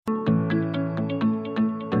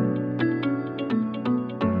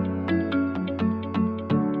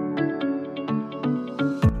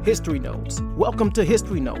History Notes. Welcome to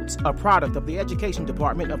History Notes, a product of the Education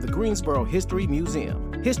Department of the Greensboro History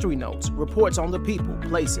Museum. History Notes reports on the people,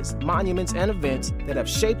 places, monuments, and events that have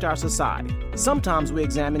shaped our society. Sometimes we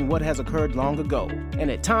examine what has occurred long ago, and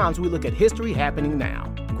at times we look at history happening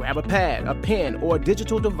now. Grab a pad, a pen, or a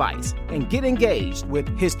digital device and get engaged with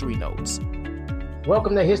History Notes.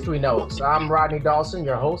 Welcome to History Notes. I'm Rodney Dawson,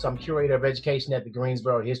 your host. I'm curator of education at the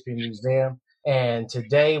Greensboro History Museum. And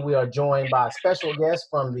today we are joined by a special guest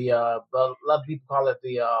from a lot of people call it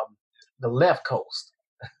the left coast.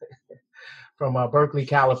 From Berkeley,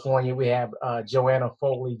 California, we have Joanna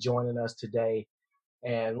Foley joining us today.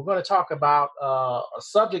 And we're going to talk about a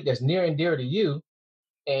subject that's near and dear to you.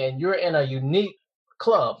 And you're in a unique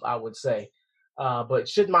club, I would say. But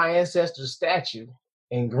should my ancestors' statue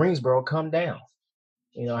in Greensboro come down?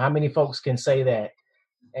 You know, how many folks can say that?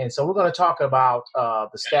 And so we're going to talk about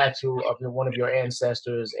the statue of one of your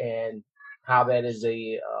ancestors and how that has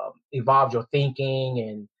evolved your thinking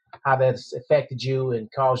and how that's affected you and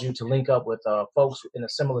caused you to link up with folks in a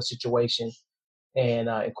similar situation and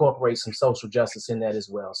incorporate some social justice in that as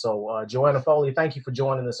well. So Joanna Foley, thank you for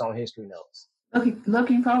joining us on History Notes.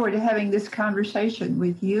 Looking forward to having this conversation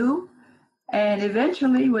with you and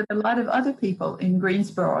eventually with a lot of other people in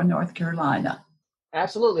Greensboro, North Carolina.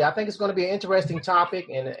 Absolutely. I think it's going to be an interesting topic,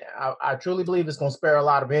 and I truly believe it's going to spare a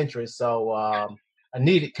lot of interest. So a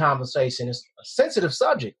needed conversation. It's a sensitive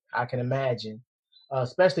subject, I can imagine,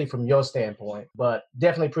 especially from your standpoint, but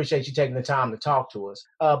definitely appreciate you taking the time to talk to us.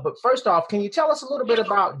 But first off, can you tell us a little bit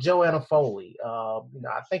about Joanna Foley? I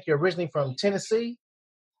think you're originally from Tennessee.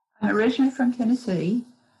 I'm originally from Tennessee,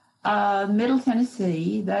 Middle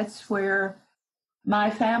Tennessee. That's where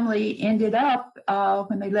my family ended up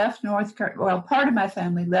when they left North Carolina. Well, part of my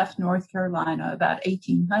family left North Carolina about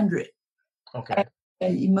 1800. Okay.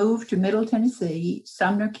 And moved to Middle Tennessee,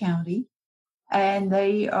 Sumner County, and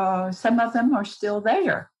they some of them are still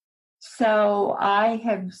there. So I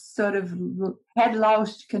have sort of had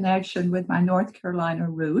lost connection with my North Carolina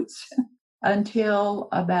roots until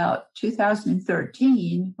about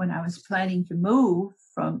 2013 when I was planning to move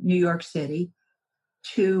from New York City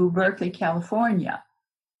to Berkeley, California.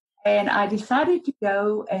 And I decided to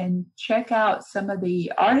go and check out some of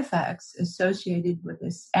the artifacts associated with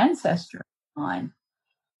this ancestor of mine.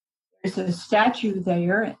 There's a statue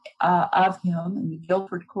there of him in the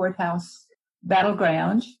Guilford Courthouse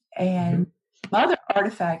battleground and other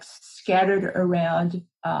artifacts scattered around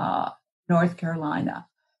North Carolina.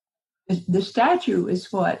 The statue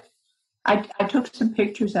is what I took some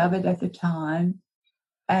pictures of it at the time,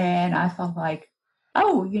 and I felt like,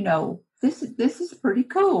 oh, this is pretty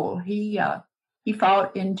cool. He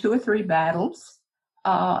fought in 2 or 3 battles.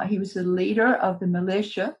 He was the leader of the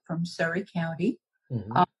militia from Surry County.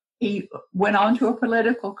 Mm-hmm. He went on to a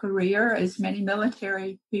political career, as many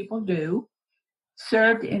military people do,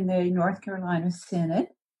 served in the North Carolina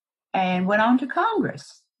Senate, and went on to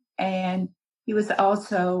Congress. And he was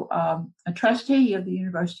also a trustee of the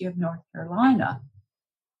University of North Carolina.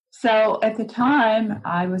 So at the time,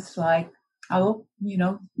 I was like, oh,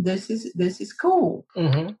 this is cool.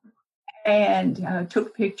 Mm-hmm. And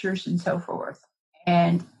took pictures and so forth.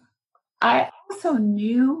 And I also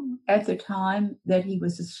knew at the time that he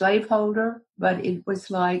was a slaveholder, but that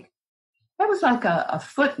was like a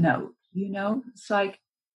footnote, It's like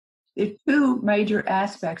the 2 major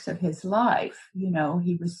aspects of his life.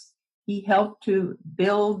 He helped to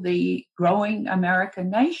build the growing American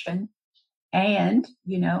nation, and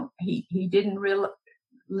he didn't really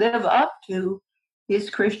live up to his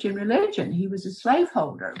Christian religion. He was a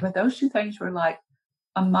slaveholder, but those 2 things were like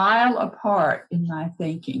a mile apart in my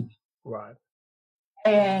thinking. Right.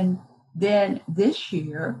 And then this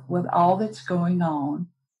year, with all that's going on,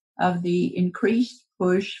 of the increased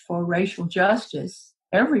push for racial justice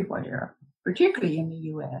everywhere, particularly in the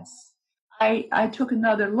U.S., I took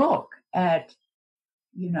another look at,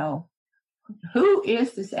 who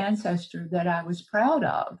is this ancestor that I was proud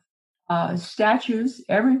of? Statues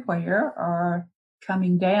everywhere are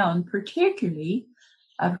coming down, particularly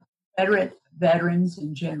of Confederate veterans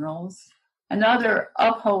and generals and other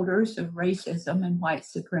upholders of racism and white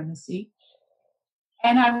supremacy.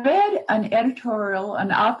 And I read an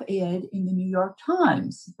op-ed in the New York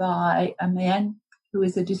Times by a man who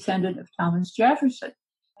is a descendant of Thomas Jefferson.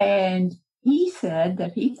 And he said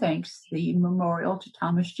that he thinks the memorial to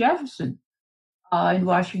Thomas Jefferson in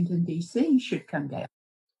Washington, D.C. should come down.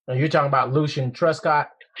 Now you're talking about Lucian Truscott?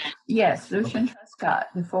 Yes, Lucian Truscott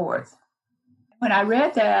IV. When I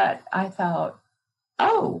read that, I thought,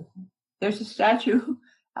 oh, there's a statue.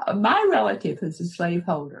 My relative is a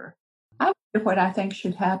slaveholder. I wonder what I think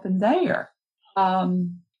should happen there.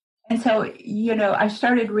 And so, I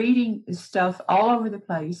started reading stuff all over the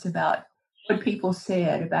place about what people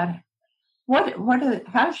said about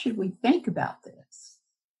how should we think about this?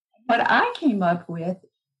 What I came up with,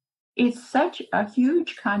 it's such a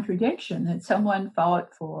huge contradiction that someone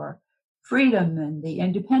fought for freedom and the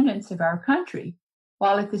independence of our country,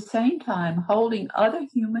 while at the same time holding other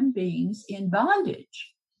human beings in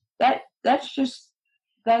bondage. That's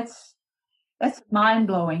a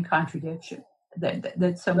mind-blowing contradiction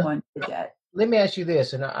that someone did that. Let me ask you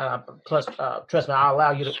this, and plus, trust me, I'll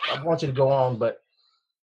allow you to. I want you to go on, but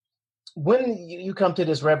when you come to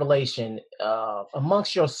this revelation,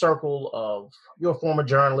 amongst your circle of your former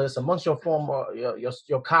journalists, amongst your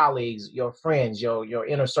your colleagues, your friends, your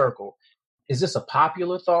inner circle, is this a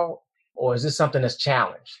popular thought, or is this something that's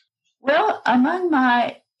challenged? Well, among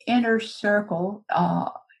my inner circle,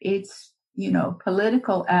 it's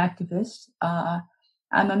political activists.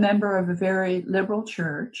 I'm a member of a very liberal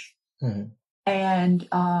church, and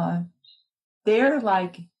they're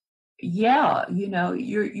like, yeah,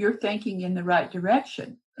 you're thinking in the right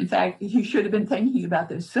direction. In fact, you should have been thinking about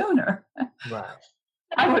this sooner. Right.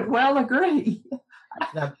 I would well agree.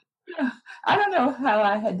 Now, I don't know how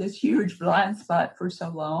I had this huge blind spot for so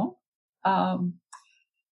long. I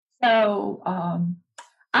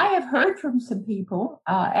have heard from some people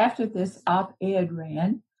after this op-ed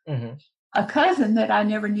ran, a cousin that I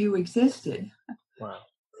never knew existed. Wow.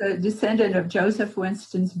 The descendant of Joseph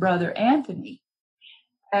Winston's brother, Anthony.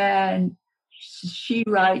 And she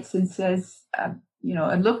writes and says, I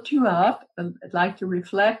looked you up. I'd like to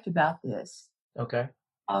reflect about this. Okay.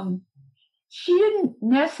 She didn't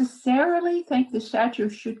necessarily think the statue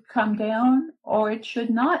should come down or it should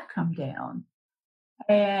not come down.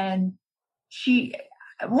 And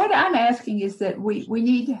what I'm asking is that we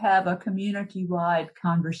need to have a community-wide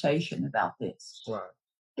conversation about this. Right.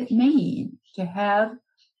 It means to have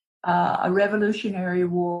a Revolutionary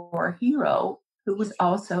War hero who was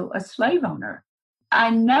also a slave owner. I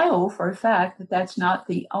know for a fact that that's not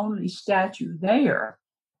the only statue there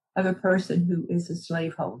of a person who is a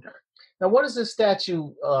slaveholder. Now, what does this statue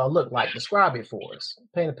look like? Describe it for us.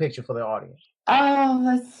 Paint a picture for the audience.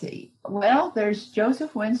 Let's see. Well, there's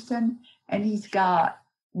Joseph Winston, and he's got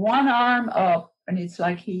one arm up, and it's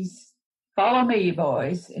like he's, follow me,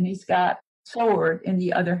 boys, and he's got sword in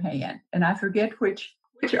the other hand. And I forget which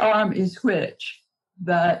arm is which,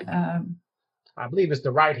 but I believe it's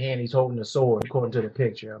the right hand he's holding the sword, according to the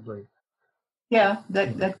picture, I believe. Yeah,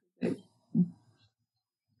 that's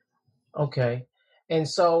okay. And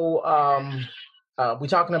so we're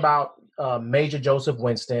talking about Major Joseph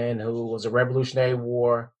Winston, who was a Revolutionary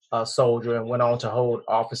War soldier and went on to hold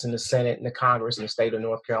office in the Senate and the Congress in the state of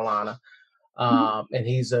North Carolina. And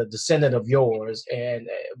he's a descendant of yours. And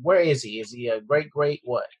where is he? Is he a great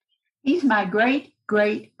what? He's my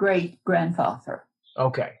great-great-great-grandfather.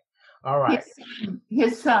 Okay. All right.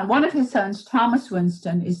 His son, one of his sons, Thomas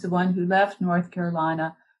Winston, is the one who left North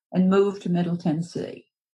Carolina and moved to Middle Tennessee.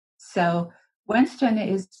 So Winston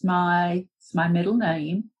is my middle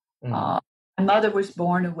name. My mother was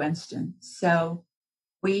born a Winston. So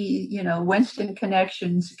we, Winston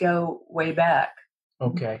connections go way back.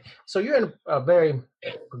 Okay. So you're in a very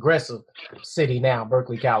progressive city now,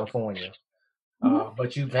 Berkeley, California.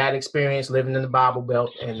 But you've had experience living in the Bible Belt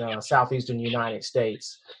in southeastern United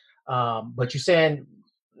States. But you're saying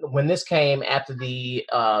when this came after the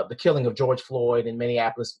killing of George Floyd in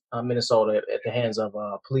Minneapolis, Minnesota, at the hands of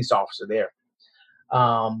a police officer there,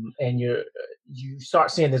 and you start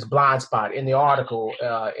seeing this blind spot in the article,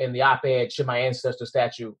 in the op-ed, Should My Ancestor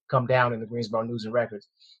Statue Come Down in the Greensboro News and Records,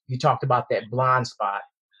 you talked about that blind spot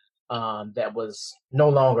that was no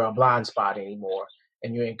longer a blind spot anymore.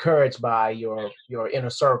 And you're encouraged by your inner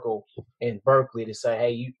circle in Berkeley to say,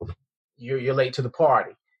 hey, you're late to the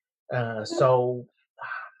party. So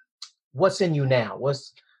what's in you now?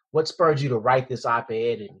 What spurred you to write this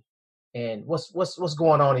op-ed, and what's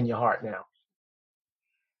going on in your heart now?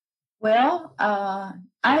 Well, I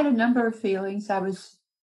had a number of feelings. I was,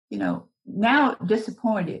 now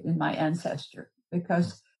disappointed in my ancestor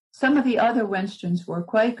because some of the other Winstons were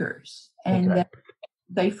Quakers and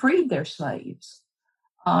they freed their slaves.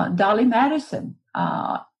 Dolly Madison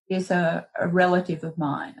is a relative of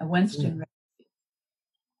mine, a Winston relative.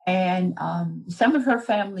 And some of her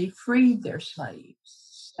family freed their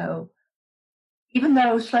slaves. So even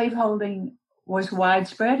though slaveholding was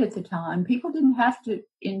widespread at the time, people didn't have to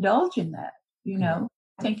indulge in that. I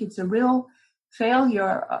think it's a real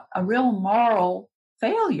failure, a real moral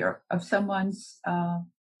failure of someone's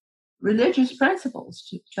religious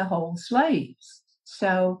principles to hold slaves.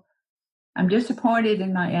 So I'm disappointed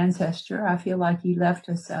in my ancestor. I feel like he left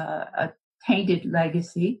us a tainted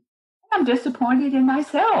legacy. I'm disappointed in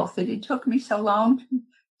myself that it took me so long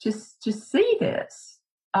to see this.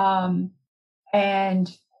 And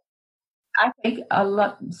I think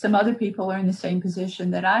some other people are in the same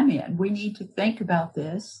position that I'm in. We need to think about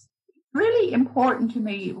this. Really important to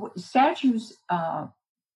me. Statues are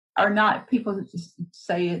not, people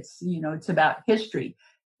say it's about history.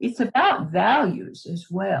 It's about values as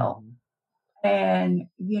well. And,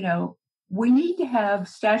 we need to have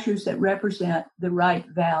statues that represent the right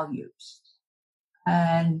values.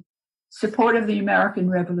 And support of the American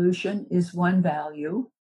Revolution is one value,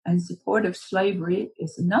 and support of slavery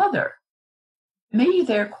is another. To me,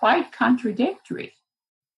 they're quite contradictory.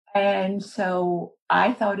 And so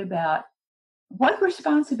I thought about, what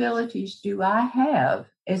responsibilities do I have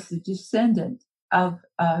as the descendant of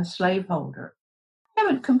a slaveholder? I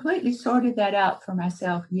haven't completely sorted that out for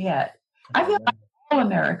myself yet. I feel like all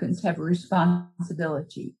Americans have a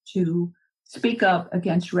responsibility to speak up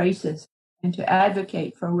against racism and to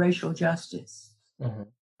advocate for racial justice.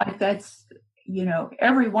 Like that's,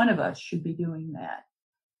 every one of us should be doing that.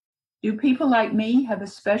 Do people like me have a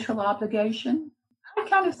special obligation? I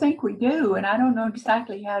kind of think we do, and I don't know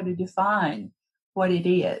exactly how to define what it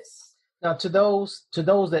is. Now, to those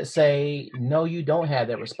that say, no, you don't have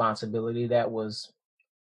that responsibility, that was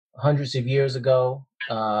hundreds of years ago,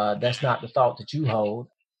 that's not the thought that you hold,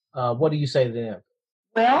 what do you say to them?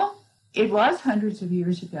 Well, it was hundreds of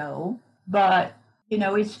years ago, but,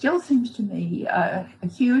 it still seems to me a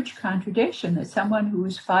huge contradiction that someone who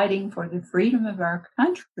was fighting for the freedom of our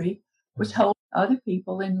country was holding other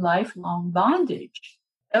people in lifelong bondage.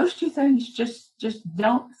 Those two things just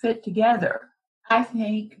don't fit together. I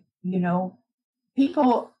think,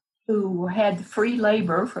 people who had free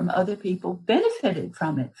labor from other people benefited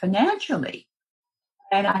from it financially.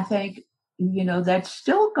 And I think, that's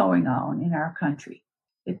still going on in our country.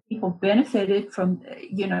 That people benefited from,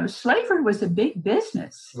 slavery was a big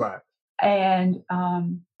business. Right. And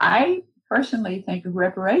I personally think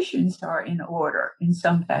reparations are in order in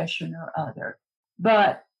some fashion or other.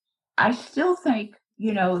 But I still think,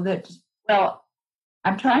 I'm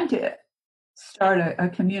trying to start a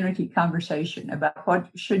community conversation about what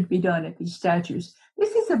should be done at these statues.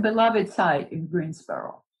 This is a beloved site in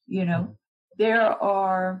Greensboro. I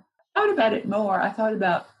thought about it more. I thought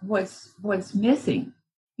about what's missing.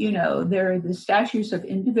 There are the statues of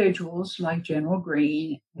individuals like General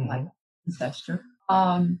Greene, like ancestor.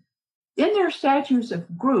 Then there are statues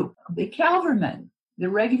of group, the cavalrymen, the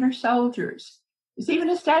regular soldiers. There's even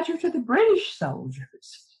a statue to the British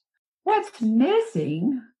soldiers. What's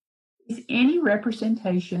missing is any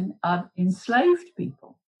representation of enslaved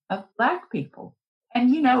people, of Black people.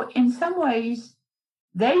 And, in some ways,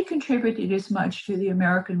 they contributed as much to the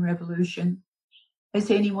American Revolution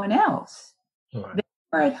as anyone else. Right. They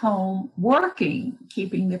were at home working,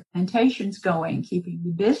 keeping the plantations going, keeping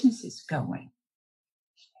the businesses going.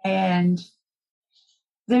 And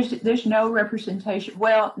there's no representation.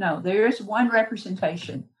 Well, no, there is one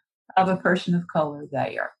representation of a person of color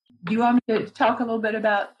there. Do you want me to talk a little bit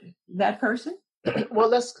about that person? Well,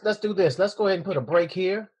 let's do this. Let's go ahead and put a break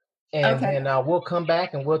here, and then we'll come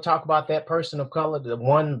back and we'll talk about that person of color, the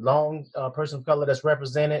one long person of color that's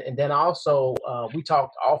represented. And then also, we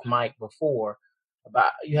talked off mic before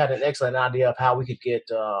about, you had an excellent idea of how we could get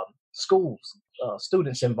schools,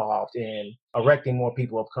 students involved in erecting more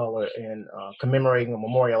people of color and commemorating and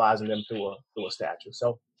memorializing them through a statue.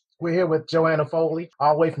 So we're here with Joanna Foley,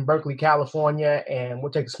 all the way from Berkeley, California, and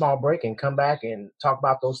we'll take a small break and come back and talk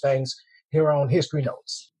about those things here on History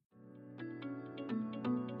Notes.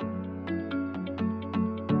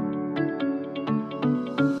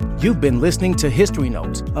 You've been listening to History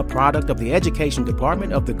Notes, a product of the Education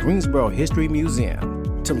Department of the Greensboro History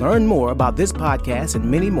Museum. To learn more about this podcast and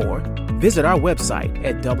many more, visit our website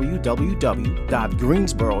at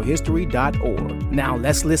www.greensborohistory.org. Now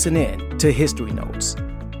let's listen in to History Notes.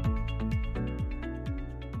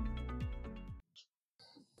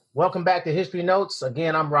 Welcome back to History Notes.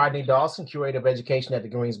 Again, I'm Rodney Dawson, Curator of Education at the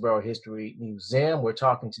Greensboro History Museum. We're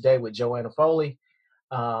talking today with Joanna Foley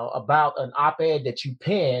about an op-ed that you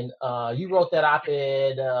penned. You wrote that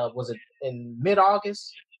op-ed, was it in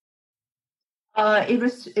mid-August?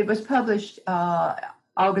 It was published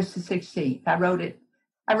August the 16th. I wrote it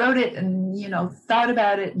and, thought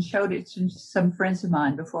about it and showed it to some friends of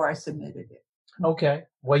mine before I submitted it. Okay.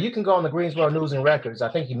 Well, you can go on the Greensboro News and Records.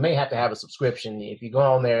 I think you may have to have a subscription. If you go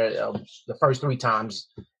on there, the first 3 times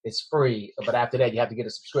it's free, but after that you have to get a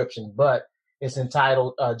subscription. But it's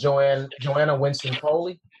entitled Joanna Winston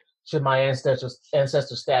Foley, Should My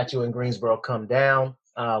Ancestor Statue in Greensboro Come Down?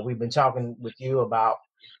 We've been talking with you about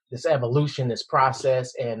this evolution, this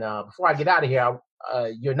process. And before I get out of here,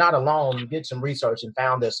 you're not alone. You did some research and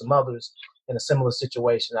found there's some others in a similar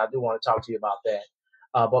situation. I do want to talk to you about that.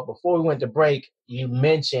 But before we went to break, you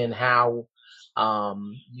mentioned how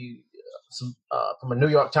from a New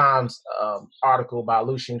York Times article by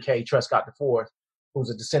Lucian K. Truscott IV, who's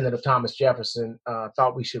a descendant of Thomas Jefferson,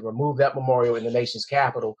 thought we should remove that memorial in the nation's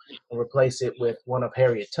capital and replace it with one of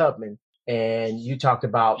Harriet Tubman. And you talked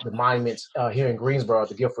about the monuments here in Greensboro,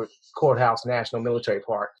 the Guilford Courthouse National Military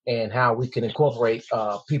Park, and how we can incorporate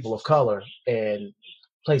people of color and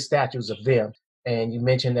place statues of them. And you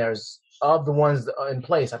mentioned there's, of the ones in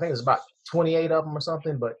place, I think there's about 28 of them or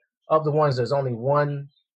something, but of the ones, there's only one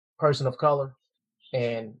person of color.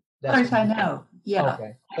 And that's of course I know. Yeah.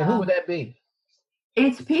 Okay. And who would that be?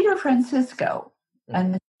 It's Peter Francisco,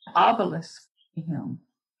 and the obelisk to him.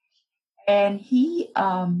 And he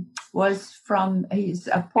he's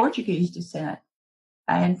of Portuguese descent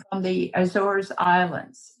and from the Azores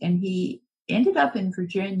Islands. And he ended up in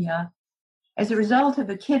Virginia as a result of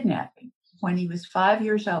a kidnapping when he was 5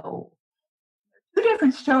 years old. Two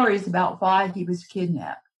different stories about why he was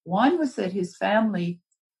kidnapped. One was that his family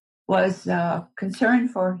was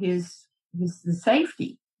concerned for the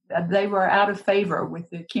safety. They were out of favor with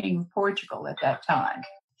the King of Portugal at that time.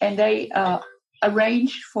 And they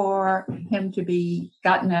arranged for him to be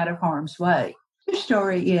gotten out of harm's way. The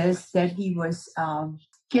story is that he was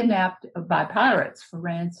kidnapped by pirates for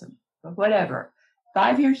ransom, but whatever.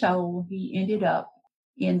 5 years old, he ended up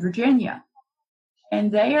in Virginia.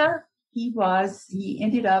 And there he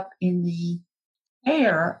ended up in the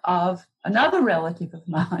care of another relative of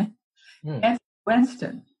mine, Anthony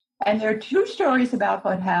Winston. And there are two stories about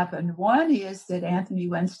what happened. One is that Anthony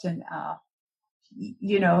Winston,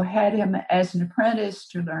 had him as an apprentice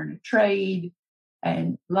to learn a trade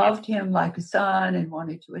and loved him like a son and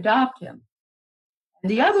wanted to adopt him.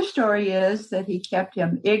 And the other story is that he kept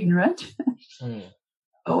him ignorant.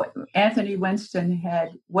 Anthony Winston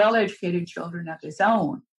had well-educated children of his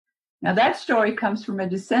own. Now, that story comes from a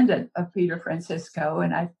descendant of Peter Francisco,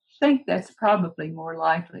 and I think that's probably more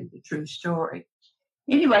likely the true story.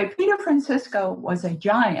 Anyway, Peter Francisco was a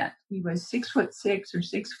giant. He was 6'6" or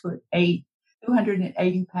 6'8",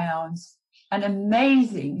 280 pounds, an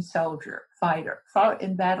amazing soldier, fighter, fought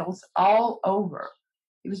in battles all over.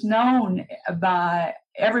 He was known by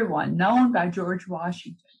everyone, known by George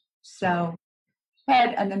Washington. So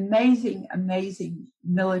had an amazing, amazing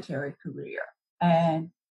military career. And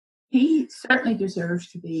he certainly deserves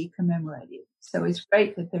to be commemorated. So it's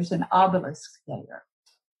great that there's an obelisk there.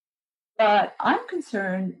 But I'm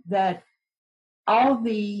concerned that all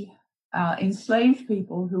the enslaved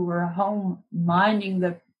people who were home minding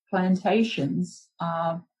the plantations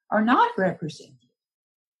are not represented.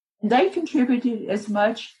 They contributed as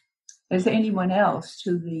much as anyone else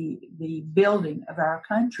to the building of our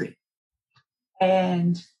country.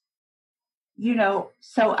 And,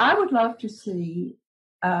 so I would love to see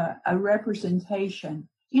a representation.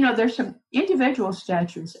 There's some individual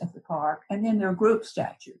statues at the park, and then there are group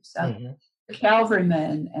statues of the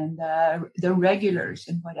cavalrymen and the regulars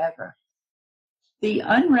and whatever. The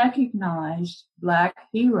unrecognized Black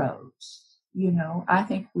heroes, I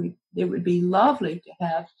think it would be lovely to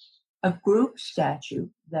have a group statue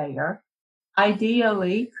there,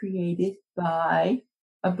 ideally created by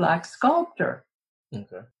a Black sculptor.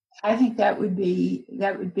 Okay. I think that would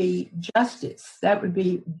be justice. That would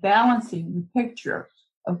be balancing the picture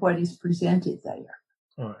of what is presented there.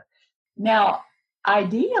 All right. Now,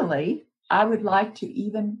 ideally, I would like to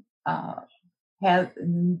even have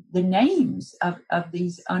the names of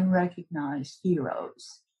these unrecognized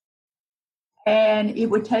heroes. And it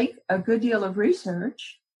would take a good deal of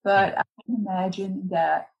research, but I can imagine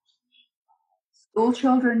that school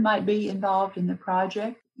children might be involved in the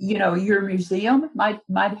project. Your museum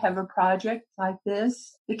might have a project like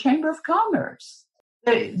this. The Chamber of Commerce.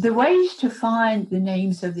 The ways to find the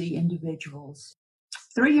names of the individuals.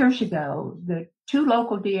 3 years ago, the two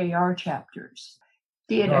local DAR chapters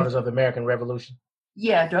did Daughters of the American Revolution.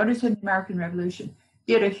 Yeah, Daughters of the American Revolution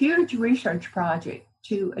did a huge research project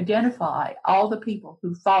to identify all the people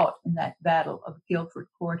who fought in that Battle of Guilford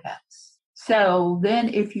Courthouse. So then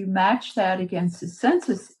if you match that against the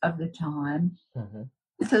census of the time,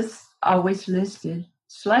 census always listed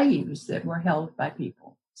slaves that were held by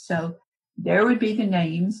people. So there would be the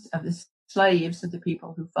names of the slaves of the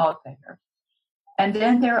people who fought there. And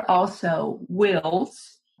then there are also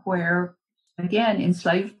wills where, again,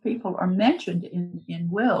 enslaved people are mentioned in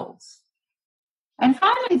wills. And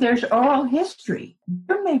finally, there's oral history.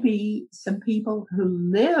 There may be some people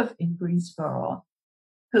who live in Greensboro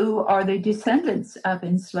who are the descendants of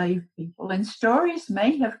enslaved people. And stories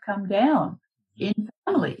may have come down in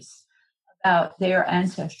families about their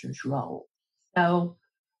ancestors' role. So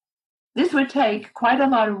this would take quite a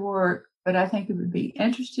lot of work, but I think it would be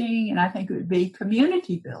interesting, and I think it would be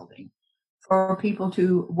community building for people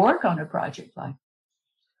to work on a project like that.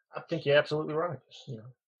 I think you're absolutely right. Yeah.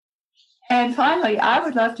 And finally, I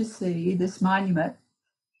would love to see this monument,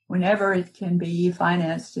 whenever it can be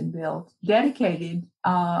financed and built, dedicated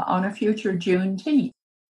on a future Juneteenth.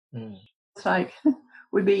 It's like,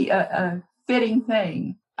 would be a fitting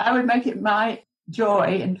thing. I would make it my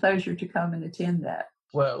joy and pleasure to come and attend that.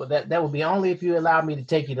 Well, that would be only if you allowed me to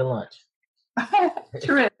take you to lunch.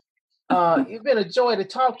 Terrific. You've been a joy to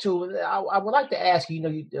talk to. I would like to ask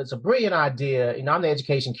you, it's a brilliant idea. I'm the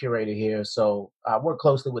education curator here, so I work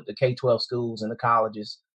closely with the K-12 schools and the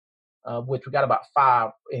colleges, which we got about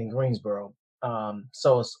 5 in Greensboro.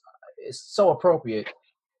 So it's so appropriate,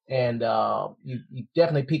 and you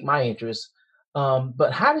definitely piqued my interest.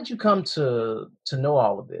 But how did you come to know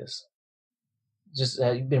all of this? Just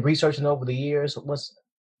you've been researching over the years? Well,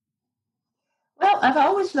 I've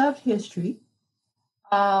always loved history.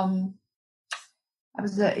 I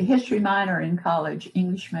was a history minor in college,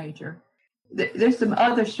 English major. There's some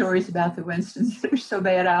other stories about the Winstons that are so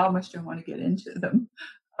bad I almost don't want to get into them.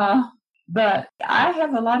 But I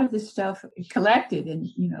have a lot of this stuff collected in,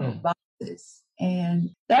 boxes.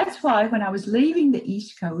 And that's why when I was leaving the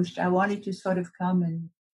East Coast, I wanted to sort of come and,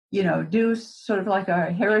 do sort of like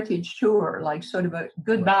a heritage tour, like sort of a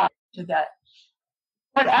goodbye to that.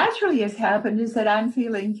 What actually has happened is that I'm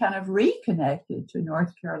feeling kind of reconnected to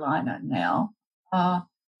North Carolina now. I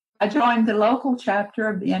joined the local chapter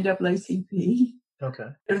of the NAACP,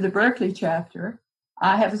 of the Berkeley chapter.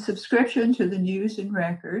 I have a subscription to the News and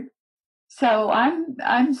Record. So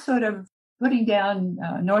I'm sort of putting down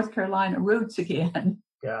North Carolina roots again.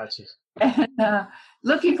 Gotcha. And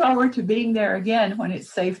looking forward to being there again when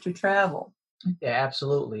it's safe to travel. Yeah,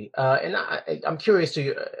 absolutely. And I'm curious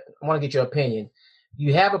I want to get your opinion.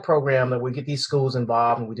 You have a program that we get these schools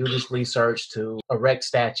involved, and we do this research to erect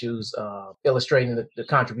statues illustrating the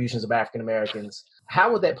contributions of African Americans. How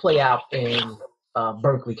would that play out in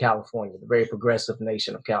Berkeley, California, the very progressive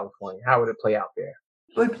nation of California? How would it play out there?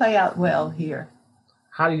 It would play out well here.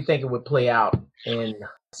 How do you think it would play out in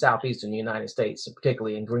southeastern United States,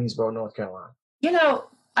 particularly in Greensboro, North Carolina? I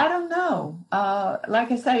don't know.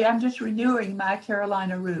 Like I say, I'm just renewing my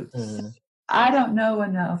Carolina roots. Mm-hmm. I don't know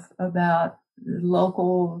enough about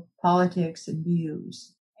local politics and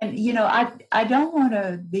views. And, I don't want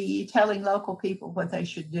to be telling local people what they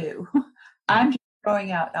should do. I'm just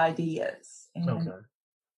throwing out ideas and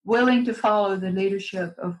willing to follow the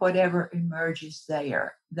leadership of whatever emerges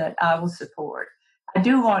there that I will support. I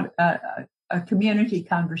do want a community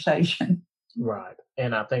conversation. Right.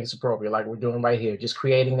 And I think it's appropriate, like we're doing right here, just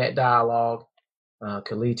creating that dialogue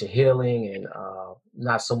could lead to healing and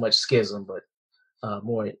not so much schism, but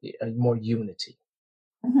more unity.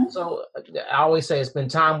 Mm-hmm. So I always say it's been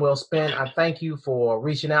time well spent. I thank you for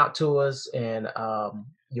reaching out to us and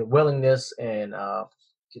your willingness and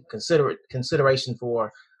consideration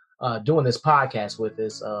for doing this podcast with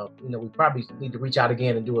us. We probably need to reach out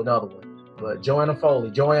again and do another one. But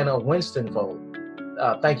Joanna Winston Foley,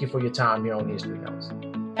 thank you for your time here on History Notes.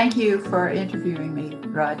 Thank you for interviewing me,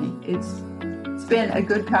 Rodney. It's been a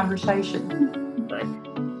good conversation. Thank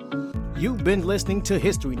you. You've been listening to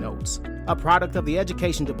History Notes, a product of the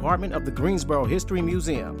Education Department of the Greensboro History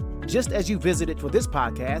Museum. Just as you visited for this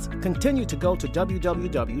podcast, continue to go to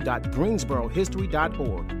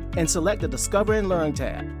www.greensborohistory.org and select the Discover and Learn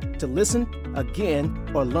tab to listen again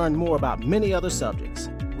or learn more about many other subjects.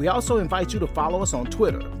 We also invite you to follow us on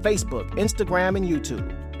Twitter, Facebook, Instagram, and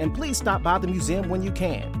YouTube. And please stop by the museum when you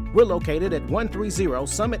can. We're located at 130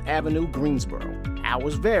 Summit Avenue, Greensboro.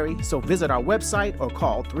 Hours vary, so visit our website or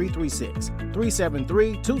call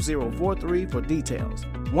 336-373-2043 for details.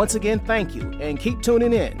 Once again, thank you, and keep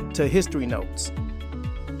tuning in to History Notes.